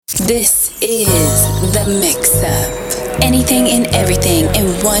This is The Mix Up. Anything and everything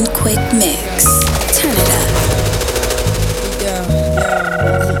in one quick mix. Turn it up.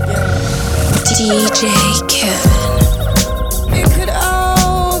 DJ Kevin. It could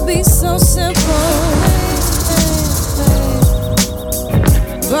all be so simple,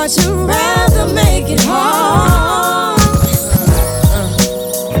 but you'd rather make it hard.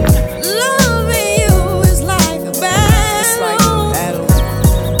 Loving you is like a battle,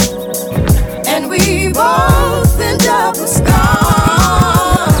 and we both end up with scars.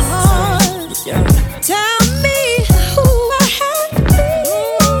 Tell me who I have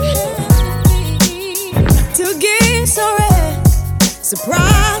to get so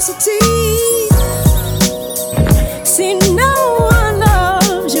reciprocity. See, no one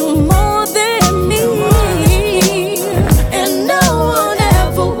loves you more than me, and no one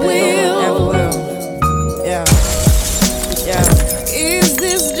ever will. Yeah. Is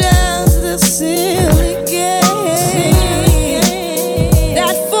this just a silly game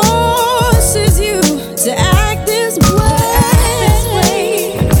that forces you to act this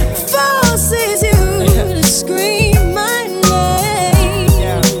way? Forces you to scream my name,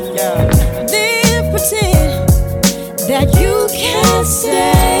 then pretend that you can't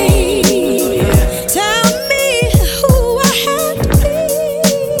say. Tell me who I have to be.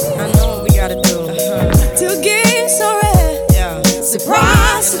 I know what we gotta do to get so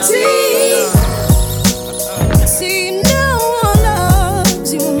reciprocity. See, no one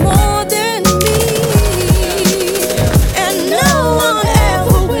loves you more than me, and no one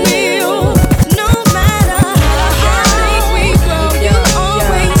ever will. No matter how big we grow, you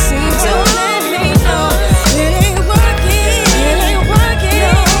always seem to let me know it ain't working. It ain't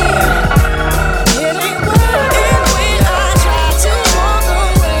working. When I try to walk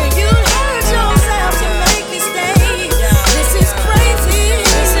away, you hurt yourself to make me stay. This is crazy.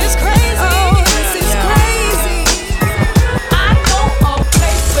 This is crazy. Oh, this is crazy. I know a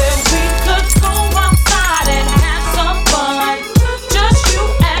place where we could go outside and have some fun. Just you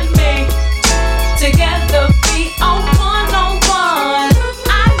and me, together be on one-on-one.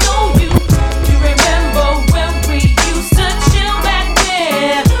 I know you remember when we used to chill back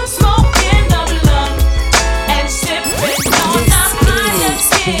there, smoking the blunt and sipping on the This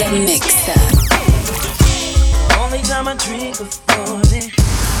is The Mix Up. Only time I drink before it is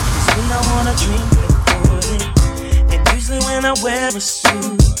when I wanna drink before it. And usually when I wear a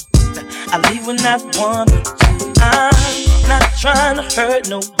suit, I leave with not one or two. I'm not trying to hurt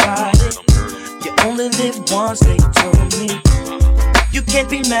nobody. You only live once, they told me. You can't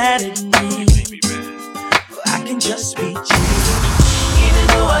be mad at me, but I can just be cheap. Even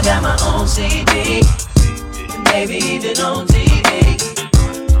though I got my own CD, and maybe even on TV,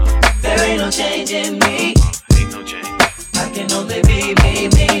 there ain't no change in me. I can only be me.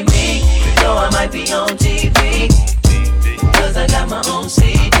 Though I might be on TV, cause I got my own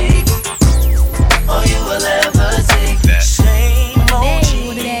CD. All you will ever see. Same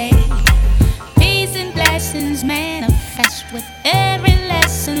old Day, peace and blessings manifest with every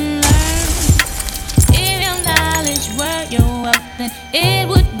lesson learned. If your knowledge were your wealth, then it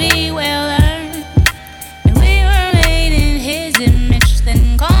would be well earned. And we were made in His image,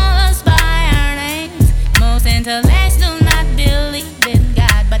 then call us by our names. Most intellects do not believe in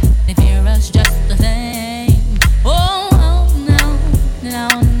God, but they fear us just the same. Oh no.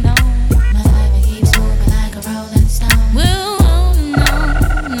 My life keeps moving like a rolling stone. Oh no.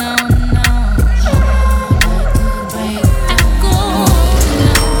 Break and go.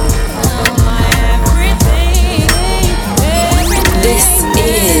 My everything. This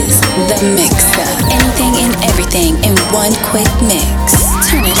is The Mix Up. Anything and everything in one quick mix.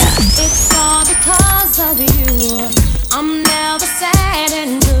 Turn it up. It's all because of you. I'm never sad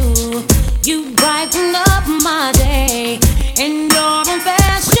and blue. You brighten up my day in your own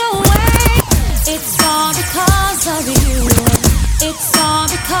special way. It's all because of you. It's all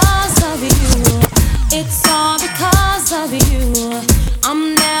because of you. It's all because of you.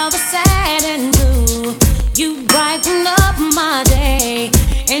 I'm never sad and blue. You brighten up my day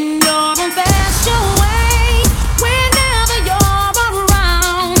in your own special way. Whenever you're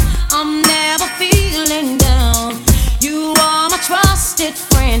around, I'm never feeling down. You are my trusted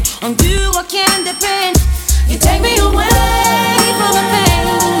friend. On you I can depend. You take me away from the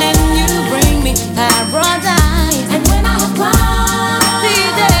pain, and you bring me paradise. And when I have cloudy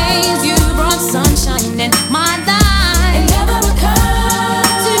days, you brought sunshine in my life. It never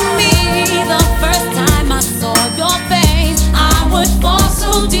occurred to me the first time I saw your face, I would fall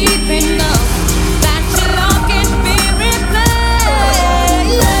so deep in love that your love can be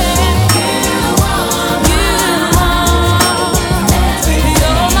replaced. You are,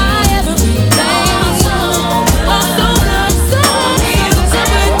 you're my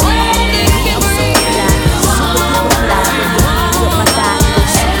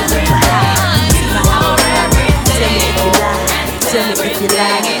if you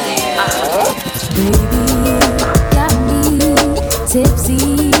like it. Baby, got me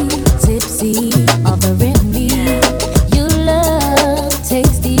tipsy, tipsy, offering me your love,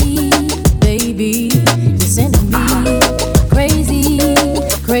 tasty. Baby, you're sending me crazy,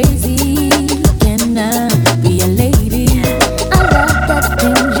 crazy. Can I be a lady? I love that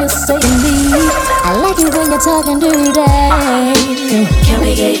thing you say to me. I like it when you're talking dirty. Can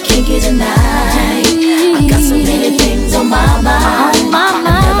we get kinky tonight? I got so many things on my mind. I've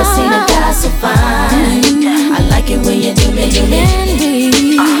never seen a guy so fine. I like it when you do me.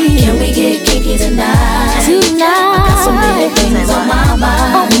 Can we get kinky tonight? I got so many things on my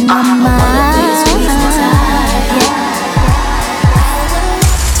mind. I wanna feel squeeze me tight.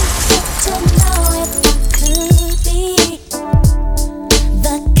 To know if I could be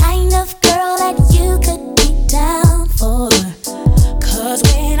the kind of girl that you could be down for. 'Cause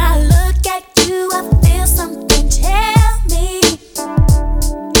when I look at you, I feel something tell me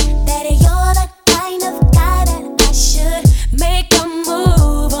that you're the kind of guy that I should make a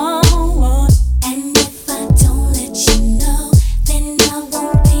move on. And if I don't let you know, then I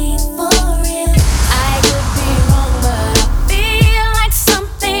won't be for real. I could be wrong, but I feel like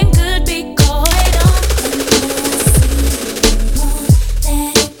something could be going on. And when I see you more,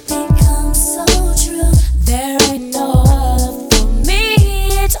 then it becomes so true. There ain't no other for me,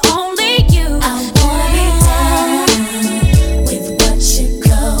 it's only you. I wanna be down with what you're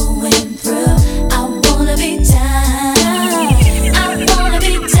going through. I wanna be down. I wanna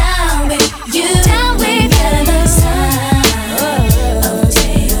be down with you. Down with the sign of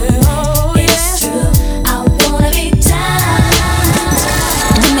day. It's true. I wanna be down.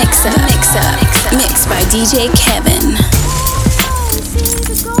 The Mixer. Mixed by DJ Kevin.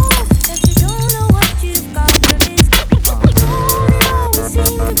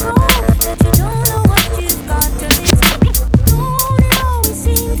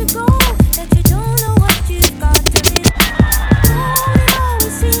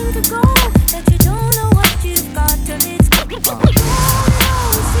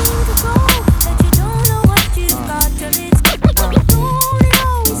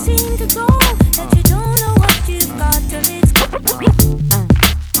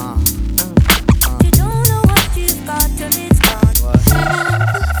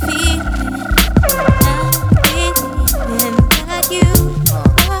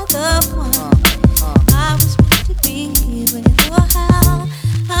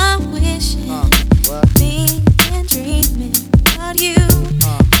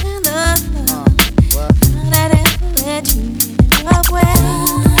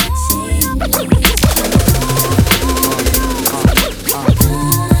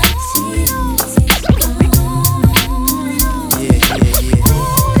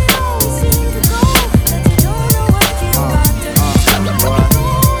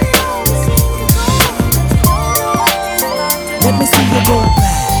 Let me see you go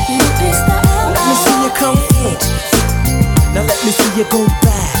back. Let me see you come in. Now let me see you go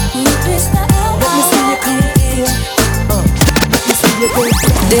back. Let me see you come in. Let me see you go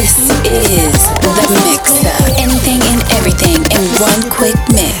back. This is The Mixer. Anything and everything in one quick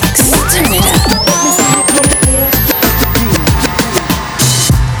mix. Turn it up.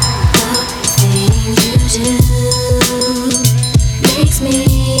 Makes me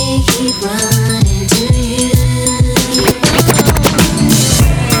keep running to you.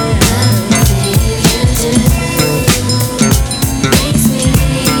 Makes me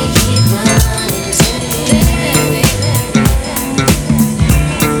keep running to you.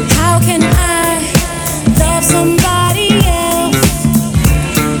 How can I love somebody else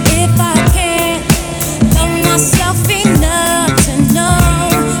if I can't love myself enough to know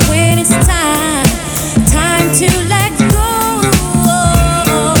when it's time to let go?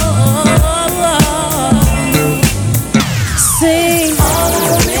 Sing all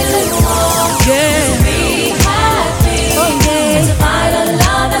I really want, yeah, to be happy, oh yeah, and to find a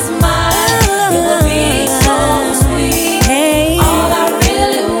love that's mine. It would be so sweet. Hey, all I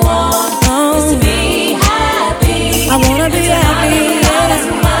really want is to be happy. I wanna be happy. Love that's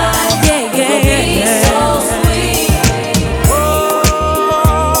mine. Yeah, yeah, it would be so sweet.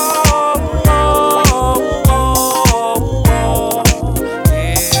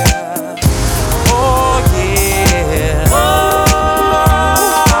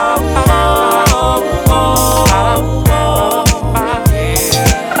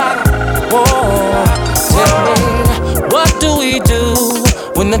 What do we do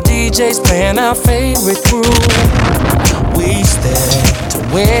when the DJ's playing our favorite groove? We stand to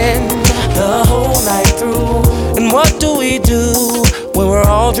win the whole night through. And what do we do when we're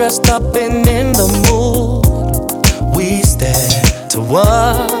all dressed up and in the mood? We stand to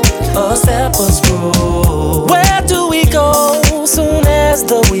what a stepper's rule. Where do we go soon as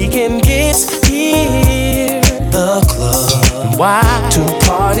the weekend gets here? The club. Why? To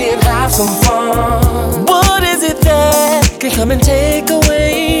party and have some fun. What is it that can come and take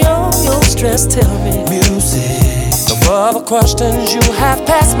away all your stress? Tell me. Music. The other questions you have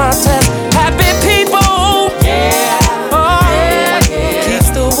passed my test. Happy people. Yeah. Oh, yeah. Keeps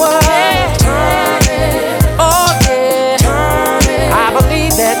the world turning. Oh, yeah. Turning. I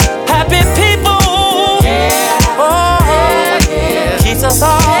believe that happy people. Yeah. Oh, yeah. Keeps us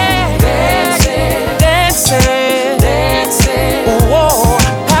all dancing. Dancing. Dancing. Whoa.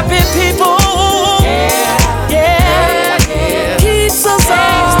 Happy people. Yeah. Yeah. Keeps us all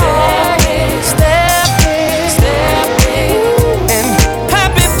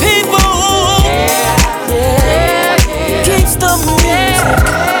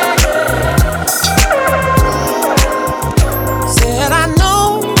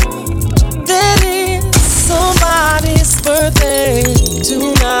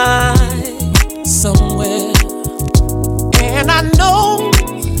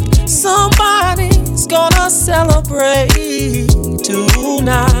celebrate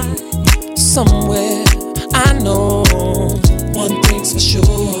tonight somewhere. I know one thing's for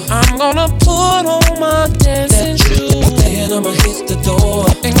sure. I'm gonna put on my dancing shoes, then I'ma hit the door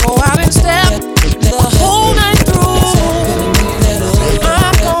and go out and step the whole night through.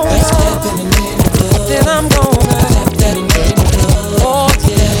 I'm gonna then I'm gonna oh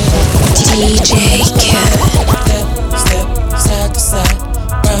yeah. DJ Khaled. Step side to side,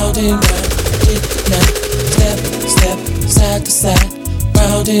 round and round. Step side to side,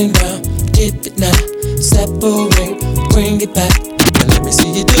 round and round, dip it now. Separate, bring it back, and let me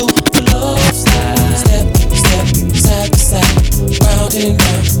see you do the love slide. Step side to side, round and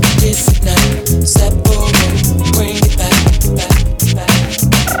round, dip it now. Separate, bring it back.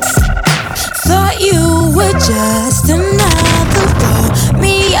 Thought you were just another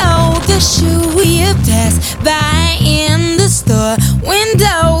Romeo, the shoe you passed by in the store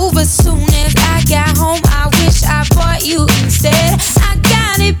window. But soon as I got home, I wish I bought you instead. I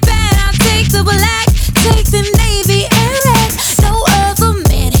got it bad, I'll take the black, take the navy and red. No other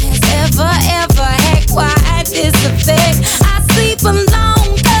man has ever had quite this effect. I sleep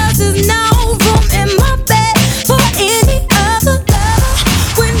alone 'cause there's no room in my bed for any other lover.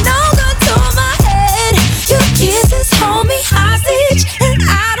 With no gun to my head, your kisses hold me hostage, and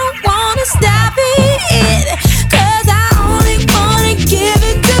I don't wanna stop it. 'Cause I only wanna give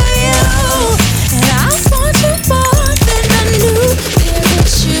it to you, and I want you more than a new pair of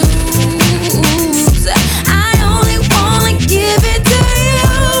shoes. I only wanna give it to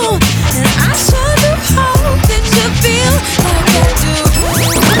you, and I sure do hope that you feel like I do.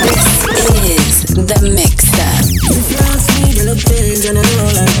 This is the mix-up. If you ask me, you look things and I know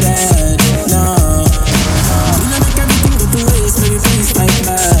like that. No, you know make everything go to waste, maybe please fight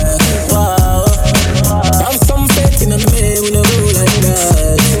back. Wow, have some faith in me, we no go like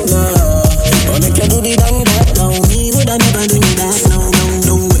that. No, but make you do the dang that now. Me woulda never do that.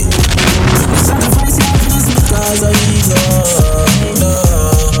 No way. Sacrifice your happiness because of ego. No,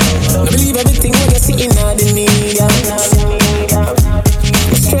 I believe everything when you're sitting out the media.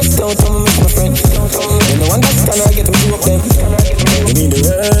 Stressed out, I'm with my friend. And no understand, I get them two of them. You mean the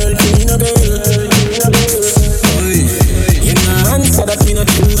world, you know girl. You know answer that me not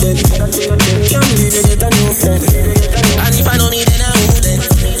true then. Can't believe you get a new friend. And if I know me then I wouldn't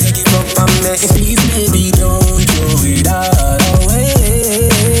give up on me. Please baby don't throw it all away.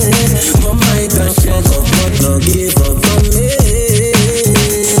 But my time shut up, but no give up on me.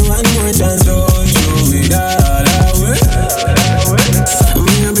 One more chance, don't throw it all away.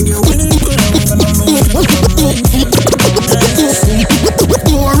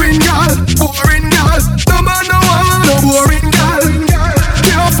 Boring girl, no man no want no boring girl.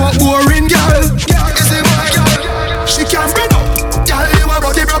 Can't fuck boring girl. You see my girl, she can't bring up. Girl, you a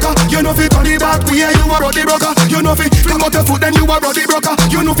ruddy broker. You know fi turn it back way, you a ruddy broker. You know fi fling out your foot, then you a ruddy broker.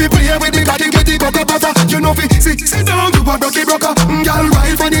 You know fi play with the body, with the cocker buffer. You know fi sit down, you a ruddy broker. Girl,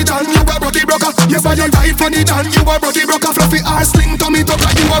 ride for the tan, you a ruddy broker. Yes, I ride for the tan, you a ruddy broker. Fluffy ass sling, tummy tuck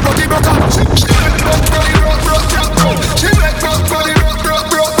like you a ruddy broker. She make buck for the rock. She make buck for the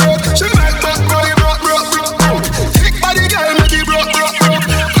rock. She make buck for the rock. Thick body girl, make it rock.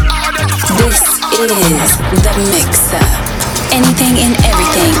 This is the mix-up. Anything and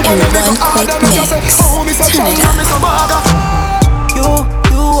everything in one quick mix. Turn it up. You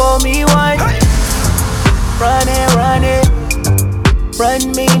owe me one. Run it.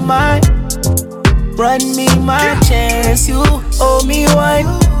 Run me my chance. You owe me one.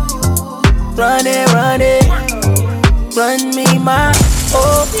 Run it. run me my,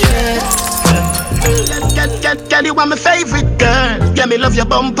 oh yeah. Girl, you are my favorite girl. Yeah, me love your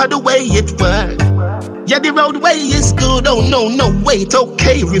bumper the way it work. Yeah, the roadway is good. Oh no, wait,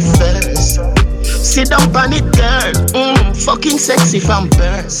 okay, reverse. Sit down on it, girl. Fucking sexy from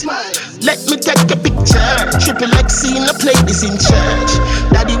birth. Let me take a picture. Triple X in a play this in church.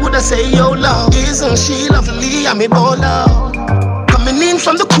 Daddy woulda say, yo, Lord, isn't she lovely? I'm a baller. Coming in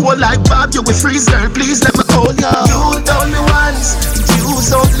from the cool like Bob, you will freeze, girl. Please let me hold ya. You the only ones,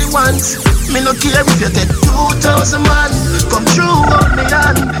 you's only ones. Me no care if you take 2,000 man. Come true on me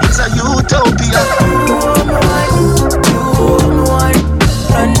hand. It's a utopia. You owe me one, you owe me one.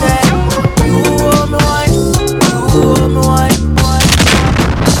 Run there. You owe me one, you owe me one.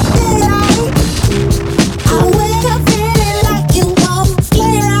 I wake up feeling like you won't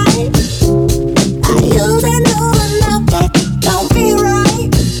play right. You've been doing nothing, don't be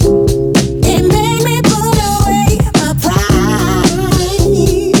right. It made me put away my pride.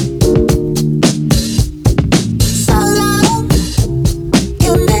 So long,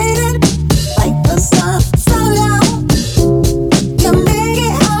 you made it like the stuff. So long, you make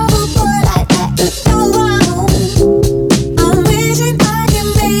it all a boy like that. No wrong. I'm wishing I can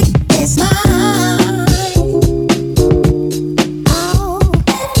make this mine.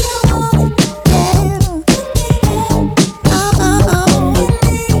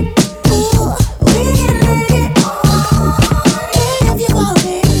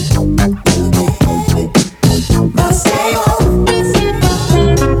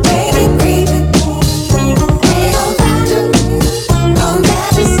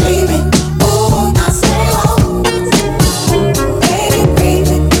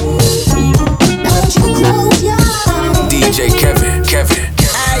 DJ Kevin.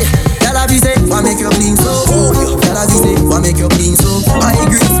 Aye, y'all have to say, why make you clean so? Y'all have to say, why make you clean so? I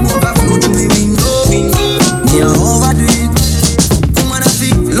agree, smoke that flow through the window. Me a overdo it. Woman I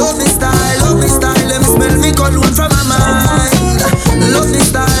feel, love me style. Let me smell me cologne from my mind. Love me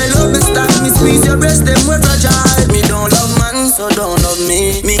style. Me squeeze your breast, them we're fragile. Me don't love man, so don't love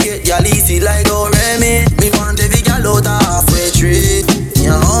me. Me get y'all easy like Doremi. Me want every girl out halfway tree.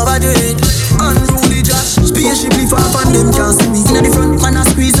 Me a overdo it. Unruly Josh, spaceship lift off and them can't see me. Inna the front, man I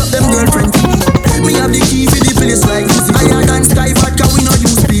squeeze up them girlfriend. Me have the key for the place like this. Higher than sky vodka, we no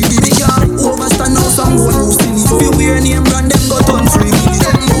use speed. Me can't overstand now some boy who silly. If you wear name brand, them go turn free.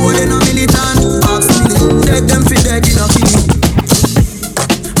 Them more than a militant, ask me. Dead them fi dead in a killing.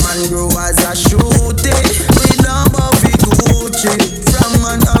 Man grow as a shooting. We don't buff it Gucci. From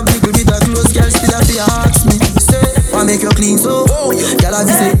man a big bit of clothes, girl still have to ask me. Say, why make you clean so? Girl have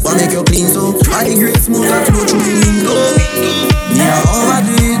to say, why make you clean so? I the great smooth and flow through the window. Me a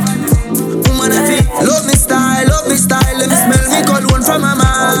overdo it. Woman I feel, love me style. Let me smell me cologne from my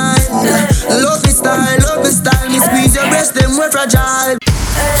mind. Love me style. Me squeeze your breast, them we're fragile.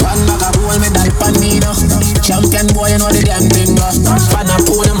 Fan back a roll me die pan me no. Champion boy, you know the damn thing go. Fan a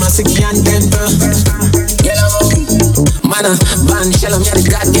pool, I'm a sicky and temper. Yellow man, band shell, I'm the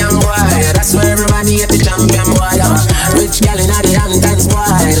goddamn boy. That's why everybody at the champion boy. Rich gal in the Hamptons boy.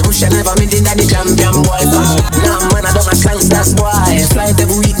 Who shall never meet in the champion boy. Nah man, I don't have slangs, that's why. Flight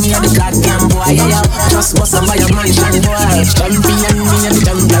every week, me at the goddamn boy. Just bust on by your mansion boy. Champion, me at the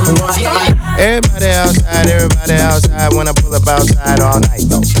champion boy. Everybody outside, when I pull up outside all night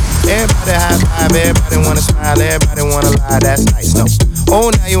though. Everybody high five, everybody wanna smile, everybody wanna lie, that's nice though. Oh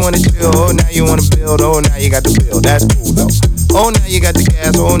now you wanna chill, oh now you wanna build, oh now you got the bill, that's cool though. Oh now you got the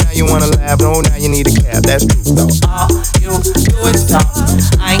gas, oh now you wanna laugh, oh now you need a cab, that's true though. All you do is talk,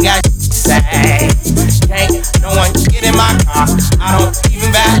 I ain't got to say. Can't no one get in my car, I don't even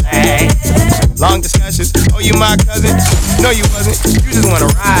valet. Long discussions, oh you my cousin, no you wasn't, you just wanna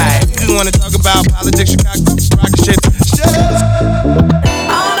ride, you just wanna talk about politics, Chicago, rock shit, shut up.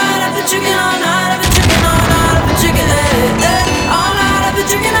 All night I've been drinking, all night I've been drinking, all night I've been drinking, all night I've been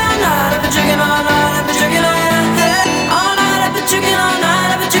drinking, all night I've been drinking, all night I've been drinking, all night I've been drinking, all night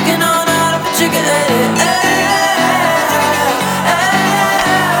I've been drinking, all night I've been drinking,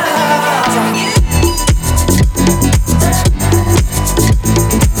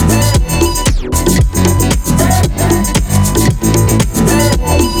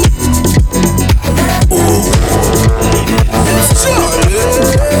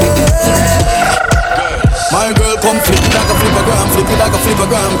 like a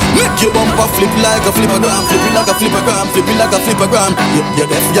flippergram. Make your bumper flip like a flippergram. Flip it like a flippergram. Flip it like a flippergram. You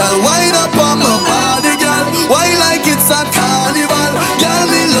deaf girl, wind up on my body, girl. Why like it's a carnival? Girl,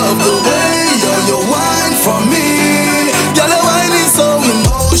 me love the way you whine for me. Girl, your wine is so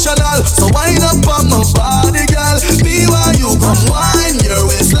emotional. So wind up on my body, girl. Me while you come wine your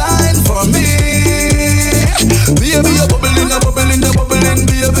waistline for me. Baby, you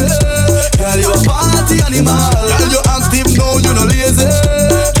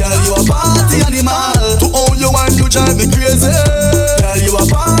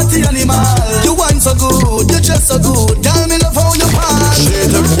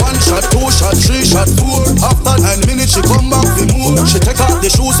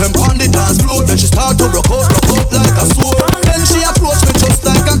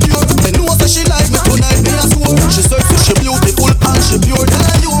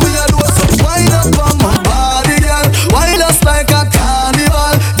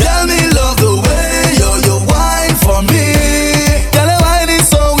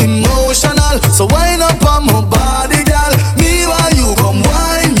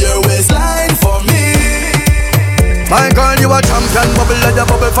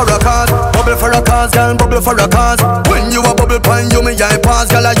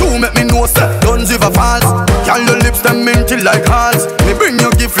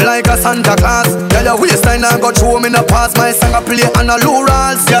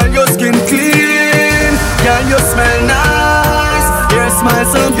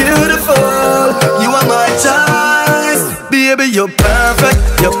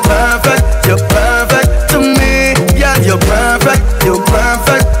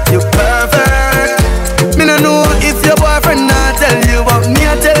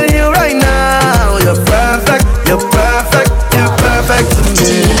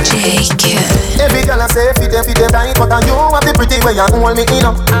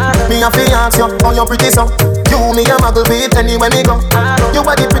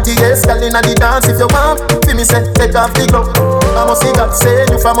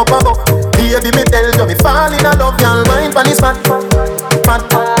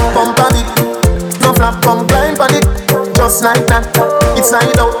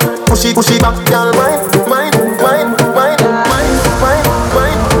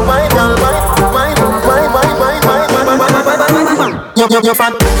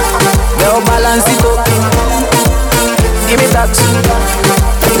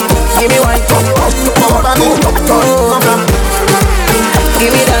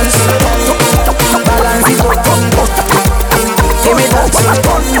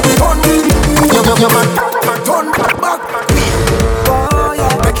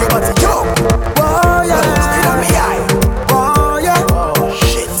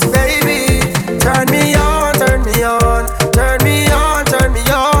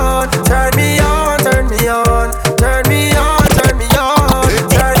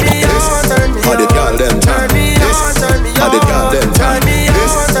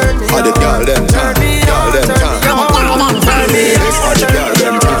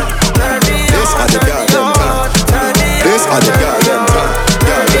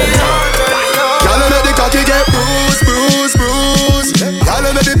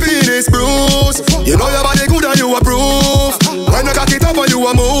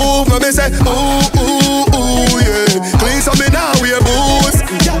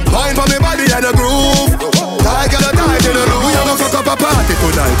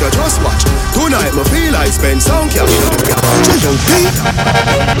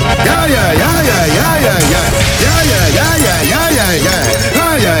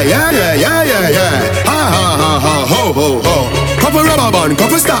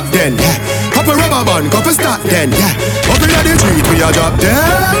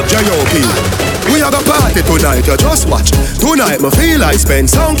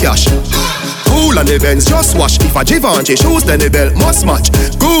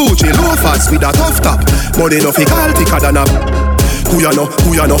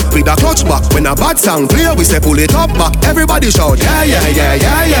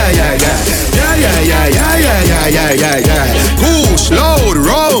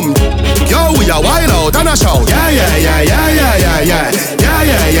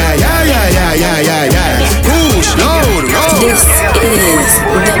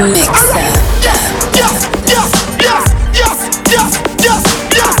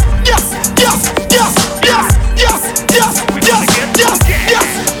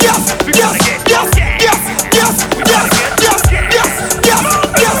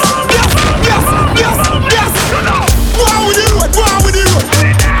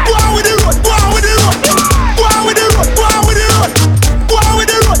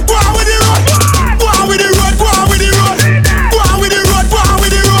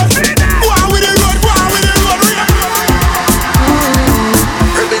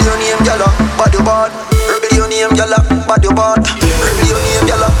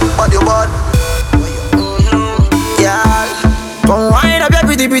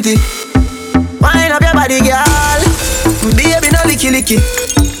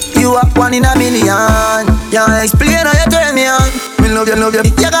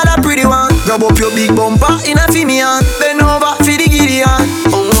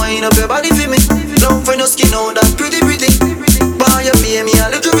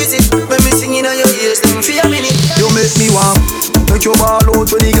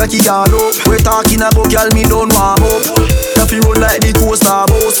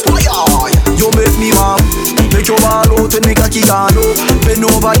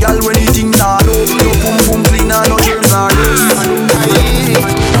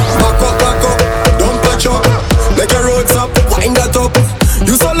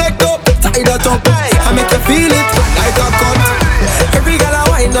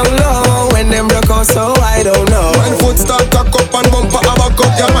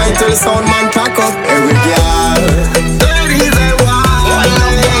Well, sound man pack up every girl. Ladies and wives.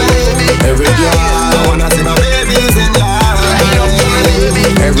 Every girl. I wanna see my babies in love.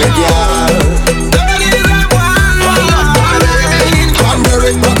 Every girl. Ladies and wives.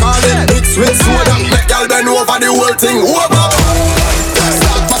 Cranberry, broccoli, mixed with soda. Make y'all bend over the whole thing over.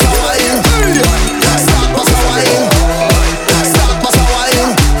 Stop my wine. Stop my wine. Stop my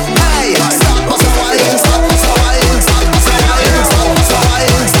wine. Hey, stop my wine. Stop my wine. Stop my wine. Stop my wine. Stop my wine.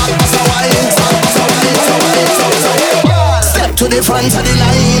 Stop my wine. Step to the front of the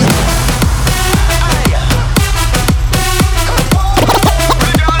line.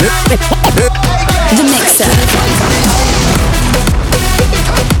 The Mixer.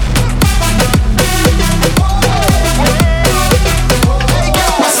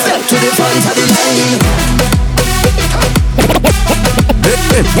 Step to the front of the line.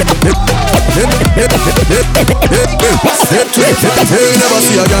 Me never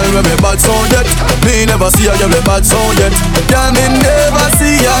see a girl with me bad sound yet. Me never see a girl with bad sound yet. Yeah, me never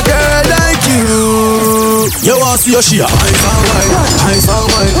see a girl like you. You want see a shea? Ice and wine, ice and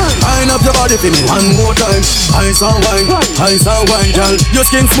wine. Wind up your body for me one more time. Ice and wine, girl. Your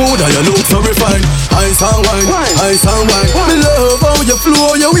skin smooth and you look so refined. Ice and wine, ice and wine. Me love how you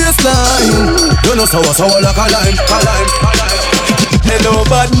flow your waistline. You know sour, sour like a lime, a lime, a lime. Hello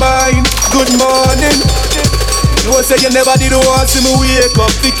bad mind, good morning. You say you never did want to see me wake up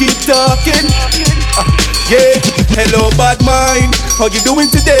to keep talking. Yeah, hello bad mind, how you doing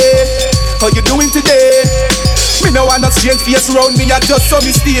today? How you doing today? Me no want no strange face around me, I just saw me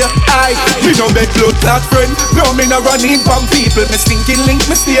stay. Me no make blood clot friend. No, me no run in from people. Me stinking link,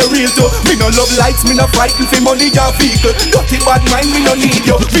 me stay real too. Me no love lights, me no frightened for money or vehicle. Dirty bad mind, me no need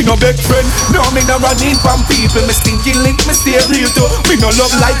you. Me no big friend. No, me no run in from people. Me stinking link, me stay real too. Me no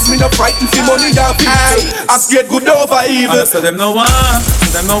love lights, me no frightened for money or vehicle. I scared good over evil. I said them no one,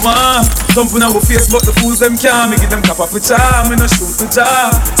 them no one. Thumping on my face, but the fools them can't. Me give them cap off with charm, me no shoot the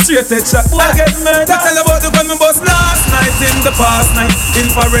jar. Straight head shot, boy get murdered. Tell about the one me bust last night in the past night.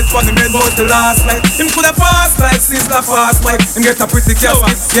 Infrared for the made about the last night. Him coulda passed like Sizzla fast mic. Him get a pretty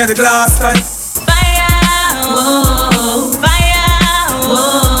casket, yeah the glass type. Fire, whoa, fire,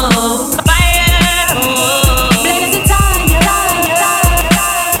 whoa, fire, whoa. Blaze the time,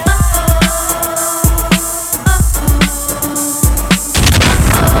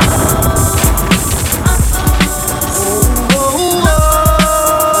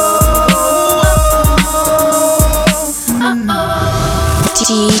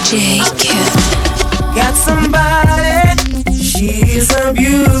 DJ Kid. Got somebody, she's a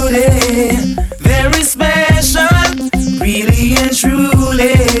beauty, very special, really and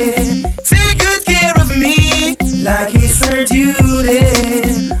truly. Take good care of me, like it's her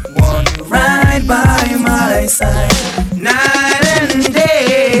duty. Want to ride by my side, night and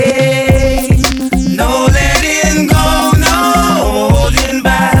day. No letting go, no holding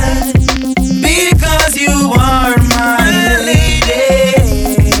back, because you are my lady.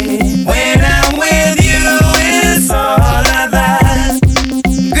 When I'm with you, it's all about.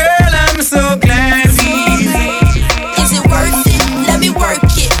 Girl, I'm so glad we Is it worth it? Let me work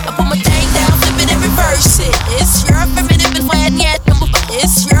it. I put my thing down, flip it and reverse it. It's your primitive and yet.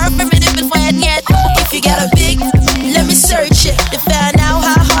 It's your primitive and yet. If you got a big, let me search it to find out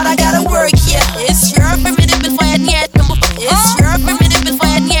how hard I gotta work. Yeah, it's your primitive and yet. It's your primitive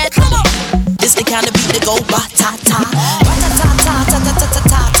and yet. This the kind of beat that go ba ta ta, ba ta ta ta ta ta ta ta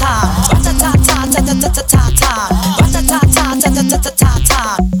ta ta, ba ta ta ta ta ta ta ta ta ta, ba ta ta ta ta ta ta ta ta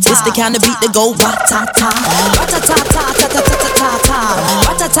ta. This the kind of beat that go ba ta ta, ba ta ta ta ta ta ta ta ta ta,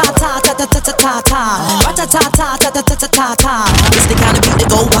 ba ta ta ta ta ta ta ta ta ta, ba ta ta ta ta ta ta ta ta ta. This the kind of beat that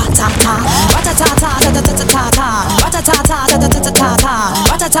go ba ta ta, ba ta ta ta ta ta ta ta ta ta, ba ta ta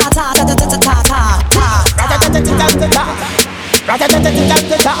ta ta ta ta ta ta ta, ba ta ta ta ta ta ta ta ta ta.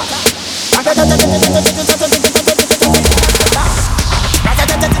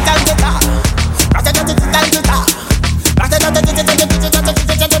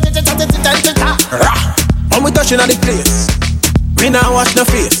 When we touching on the place, we now wash no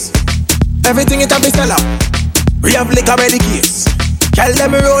face. Everything it a be sell out. We have liquor by the case. Tell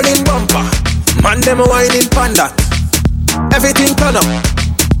them we rolling bumper, man them whining panda. Everything turn up,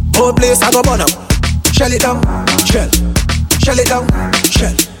 whole place I go burn up. Shell it down, shell. Shell it down,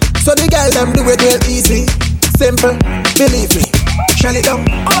 shell. So the girl them do it real easy, simple, believe me. Shell it down,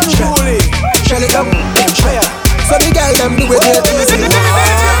 shell. Shell it down, shell. So the girl them do it real easy.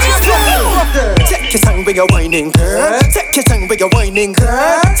 Take your time with your whining girl. Take your time with your whining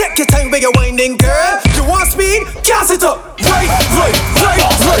girl. Take your time with your whining girl. You want speed? Gas it up. Right.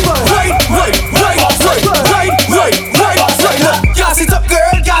 Gas it up,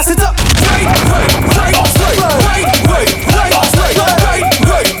 girl. Gas it up.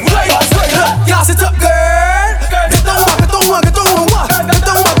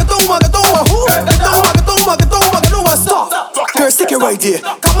 right here.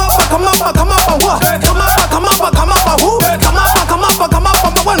 Come up, what? Come up, who? Come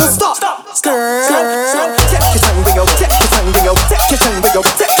up, when we stop. Skirt. Take your time, yo. Take your time, yo. Take your time, yo.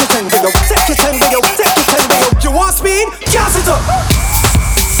 Take your time, yo. Take your time, yo. Take your time, yo. You want speed? Gas it up.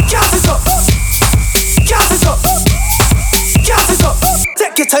 Gas it up. Gas it up. Gas it up.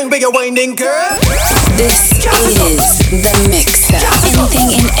 Take your time, you're winding, girl. This is the mixer. Anything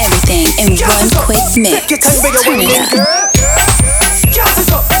and everything in one quick mix. Turn it up. Gas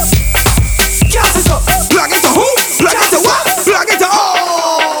it up. Gas it up. Plug it to who? Plug it to what? Plug it to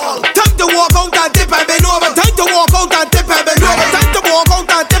all. Time to walk out and dip and bend over. Time to walk out and dip and bend over. Time to walk out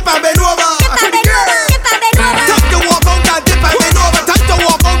and dip and bend over. Time to walk out and dip and bend over. Time to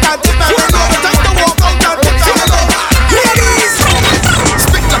walk out and dip and bend over. Time to walk out and dip and bend over. Ladies,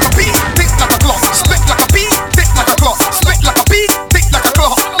 spit like a beat, tick like a clock. Spit like a beat, tick like a clock. Spit like a beat, tick like a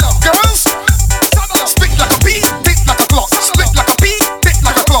clock. Girls, spit like a beat, tick like a clock. Spit like a beat, tick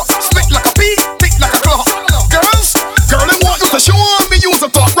like a clock. Spit like a beat, tick like a clock. Girls, girl, I want you to show me use a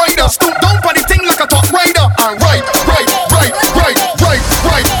top rider. Stoop down for the thing like a top rider. And right.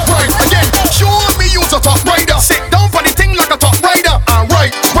 Again, show me use a top rider. Sit down for the thing like a top rider. And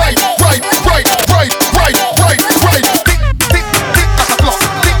right. Tick like a clock. Tick like a clock.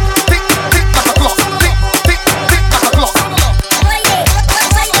 Tick like a clock. Tick like a clock. Tick like a clock.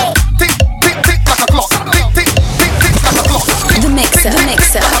 The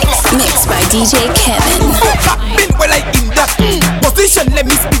mixer. Mixed by DJ Kevin. Backbend well I in that position, let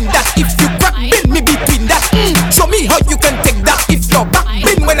me spin that. If you backbend me between that, show me how you can take that. If you're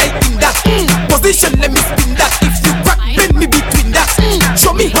backbend when I in that position, let me spin that. If you backbend me between that,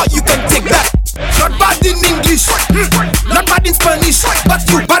 show me how you can take that. Not bad in English, not bad in Spanish, but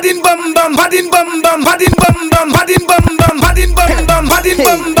you bad in bum bum, bad in bum bum, bad in bum bum, bad in bum bum, bad in bum bum, bad in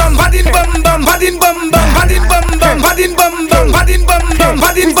bum bum, bad in bum bum, bad in bum bum, bad in bum bum, bad in bum bum, bad in bum bum,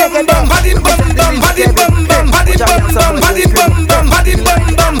 bad in bum bum, bad in bum bum, bad in bum bum, bad in bum bum, bad in bum bum, bad in bum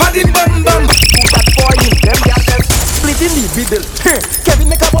bum, bad in bum bum. That boy in them got them split in the middle. Kevin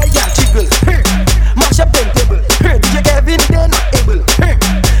make a boy ya jiggle. Mash up them table. DJ Kevin they not able.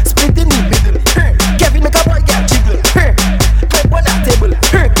 Split in the middle. Kevin make a boy ya jiggle. Clap on that table.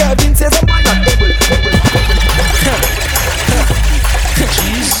 Kevin says a boy not able.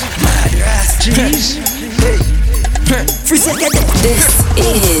 Jeez. This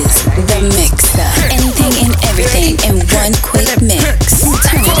is the mixer. Anything and everything in one quick mix.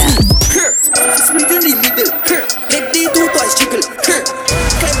 Turn it up. Split in the middle. Make the two toys jiggle.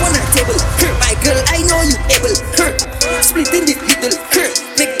 Climb on that table. My girl, I know you able. Split in the middle.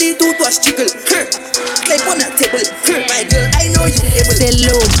 Make the two toys jiggle. Climb on that table. My girl, I know you able. Say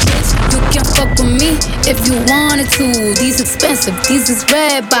little bitch, you can fuck with me if you wanted to. These expensive, these is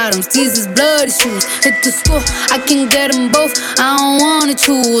red bottoms, these is bloody shoes. Hit the school, I can get them both, I don't wanna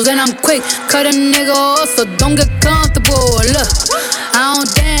choose. And I'm quick, cut a nigga off, so don't get comfortable. Look, I don't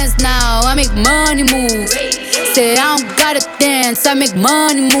dance now, I make money move. Say I don't gotta dance, I make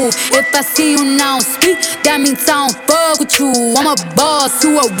money move. If I see you now speak, that means I don't fuck with you. I'm a boss,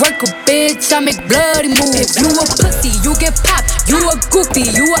 you a worker, bitch, I make bloody moves. If you a pussy, you get popped. You a goofy,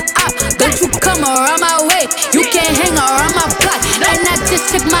 you a op. Don't you come around my way, you can't hang around my block. And I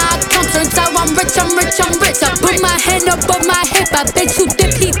just check my account, turns out I'm rich. I put my hand above my hip, I bet you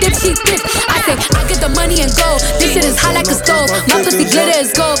dip, he dip, she dip. I say, I get the money and go. This shit is hot like a stove, my pussy glitter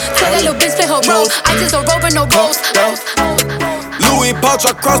is gold. Tell that little bitch play her role, I just a rover, no rolls. Louis pouch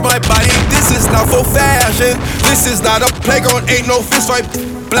across my body, this is not for fashion. This is not a playground, ain't no fist fight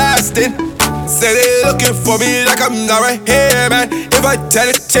blasting. Say they looking for me like I'm not right here, man. If I tell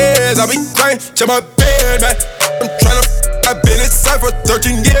it tears, I'll be crying to my bed, man. I'm tryna I've been inside for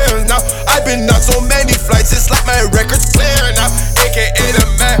 13 years now. I've been on so many flights, it's like my record's clear now. AKA the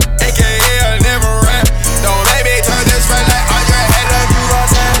man, AKA I never ran. Don't make me turn this red light on your head like you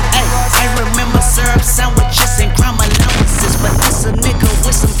lost hand. Hey, I remember syrup sandwiches and crime allowances, but this a nigga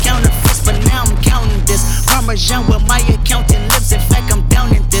with some counterfeits. But now I'm counting this Parmesan where my accountant lives. In fact, I'm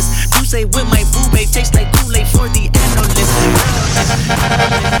down in this. You say with my boo babe tastes like Kool-Aid for the analyst.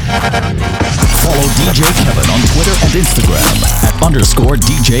 Follow DJ Kevin on Twitter and Instagram at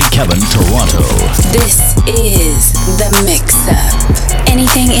 _DJ Kevin Toronto. This is the mix-up.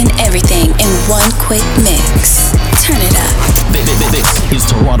 Anything and everything in one quick mix. Turn it up. This is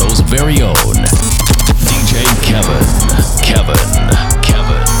Toronto's very own DJ Kevin.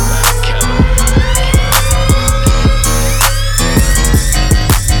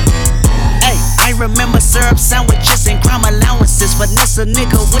 Remember syrup sandwiches and crime allowances. Finesse a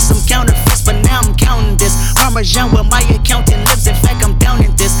nigga with some counterfeits, but now I'm counting this Parmesan where my accountant lives. In fact, I'm down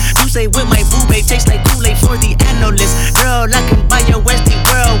in this. You say with my boo babe tastes like Kool-Aid for the analyst. Girl, I can buy your West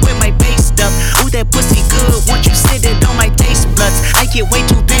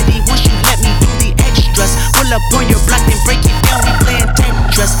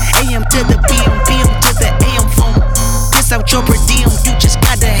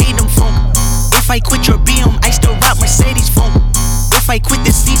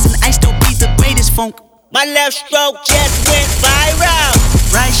My left stroke just went viral.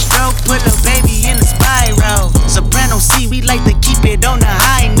 Right stroke put a baby in a spiral. Soprano C, we like to keep it on the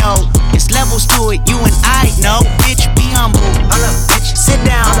high note. It's levels to it, you and I know. Bitch, be humble. Sit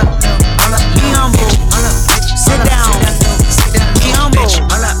down. Be humble. Sit down. Be humble.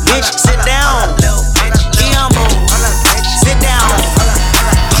 Bitch, sit down. Be humble. Sit down.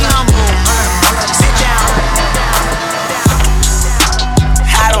 Be humble. Sit down.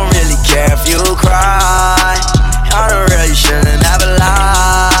 I don't really care if you cry. I don't really shouldn't have a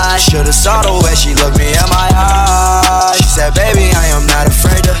lie. Should've saw the way she looked me in my eyes. She said, baby, I am not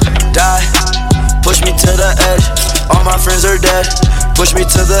afraid to die. Push me to the edge, all my friends are dead. Push me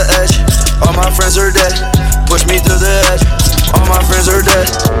to the edge, all my friends are dead. Push me to the edge, all my friends are dead.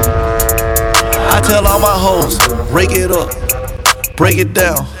 I tell all my hoes, break it up, break it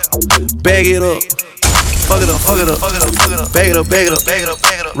down, bag it up. Fuck it up, fuck it up, fuck it up, fuck it up, bag it up, bag it up, bag it up,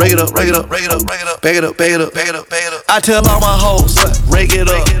 bag it up, rake it up, rake it up, rake it up, rake it up, bag it up, bag it up, bag it up, bag it up. I tell all my hoes, rake it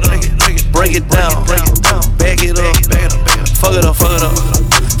up, break it down, bag it up, bag it up, fuck it up, fuck it up,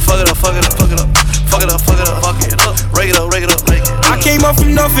 fuck it up, fuck it up, fuck it up, fuck it up, fuck it up, fuck it up, rake it up, rake it up, rake it up. I came up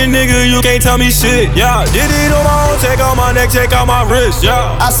from nothing, nigga, you can't tell me shit, yeah. Did it on my own, take out my neck, take out my wrist,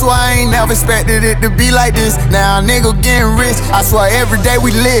 yeah. I swear I ain't never expected it to be like this. Now a nigga getting rich, I swear every day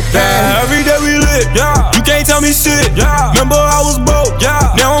we lit, yeah. Every day we lit, yeah. You can't tell me shit, yeah. Remember I was broke,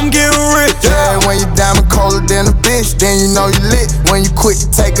 yeah. Now I'm getting rich, yeah. When you diamond colder than a bitch, then you know you lit. When you quick to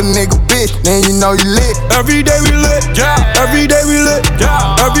take a nigga bitch, then you know you lit. Every day we lit, yeah. Every day we lit,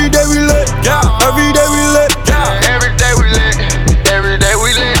 yeah. Every day we lit, yeah. Every day we lit, yeah. Every day we lit. Every day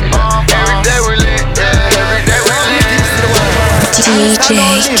we lit. Every day we lit. Every day we lit.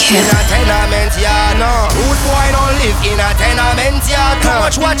 DJ Kevin. Rude boy don't live in a tenement yard. Too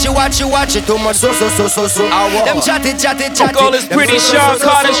much watch it, too much so. Them chatty. I call this pretty Sean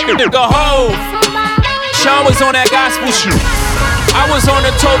Carter shit, nigga ho. Sean was on that gospel shit. I was on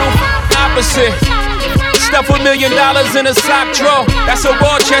the total opposite. Stuff $1 million in a sock drawer. That's a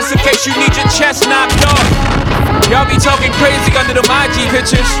war chest in case you need your chest knocked off. Y'all be talking crazy under them IG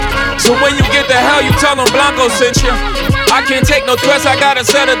pictures. So when you get the hell, you tell them Blanco sent you. I can't take no threats, I got a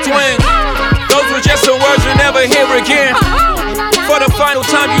set of twins. Those were just some words you'll never hear again. For the final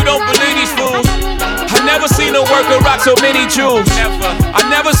time, you don't believe these fools. I never seen a worker rock so many jewels. I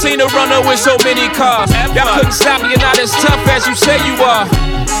never seen a runner with so many cars. Y'all couldn't stop me, you're not as tough as you say you are.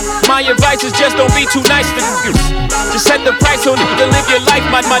 My advice is just don't be too nice to you. Just set the price on you to live your life,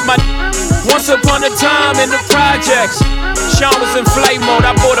 my. Once upon a time in the projects, Sean was in flight mode,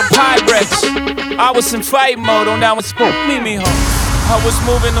 I bought a Pyrex. I was in fight mode, on that one spoon, meet me home. I was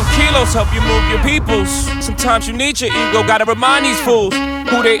moving them kilos, help you move your peoples. Sometimes you need your ego, gotta remind these fools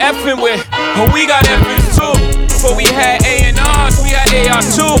who they effing with. Oh, we got effing too. Before we had A&Rs, we had AR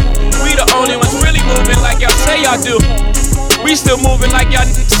too. We the only ones really moving like y'all say y'all do. We still moving like y'all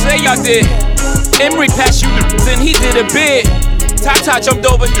say y'all did. Emery passed you, then he did a bid. Tata jumped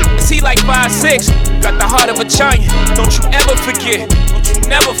over, he like 5'6". Got the heart of a giant, don't you ever forget. Don't you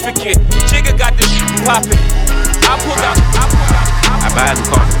never forget. Jigga got this shit poppin'. I pulled out. I buy a new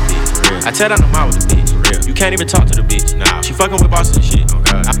car for the bitch, real. I tell down the mall with the bitch, real. You can't even talk to the bitch, nah. She fucking with bosses and shit, oh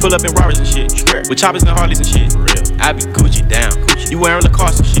God. I pull up in Rarers and shit, with choppers and Harleys and shit, real. I be Gucci down, Gucci. You wearing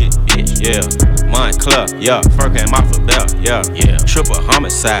Lacoste and shit, bitch, yeah. Mine club, yeah. Fur came off a belt, yeah. Triple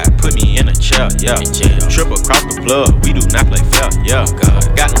homicide, put me in a chair, yeah. Triple across the plug, we do not play fair, yeah.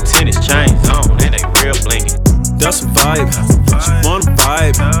 Got them tennis chains on, and they real blingy. That's a vibe, she want a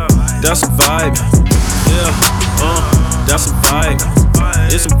vibe. That's a vibe, yeah. That's a vibe,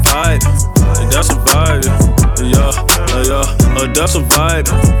 it's a vibe, and that's a vibe, yeah. That's a vibe,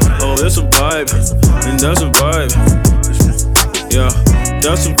 oh it's a vibe, and that's a vibe, yeah.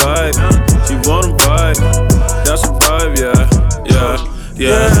 That's a vibe, she want a vibe, that's a vibe, yeah.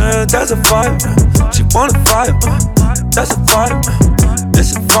 That's a vibe, she want a vibe, that's a vibe,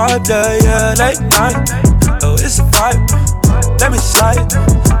 it's a vibe, yeah. Late night, oh it's a vibe, let me slide,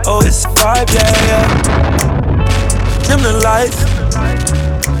 oh it's a vibe, yeah. Dim the lights,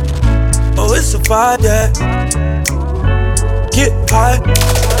 oh it's a vibe, yeah. Get high,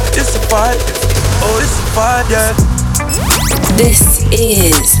 it's a vibe, oh it's a vibe, yeah. This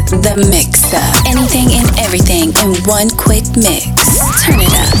is The Mixer. Anything and everything in one quick mix. Turn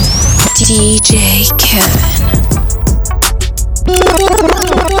it up. DJ Kevin.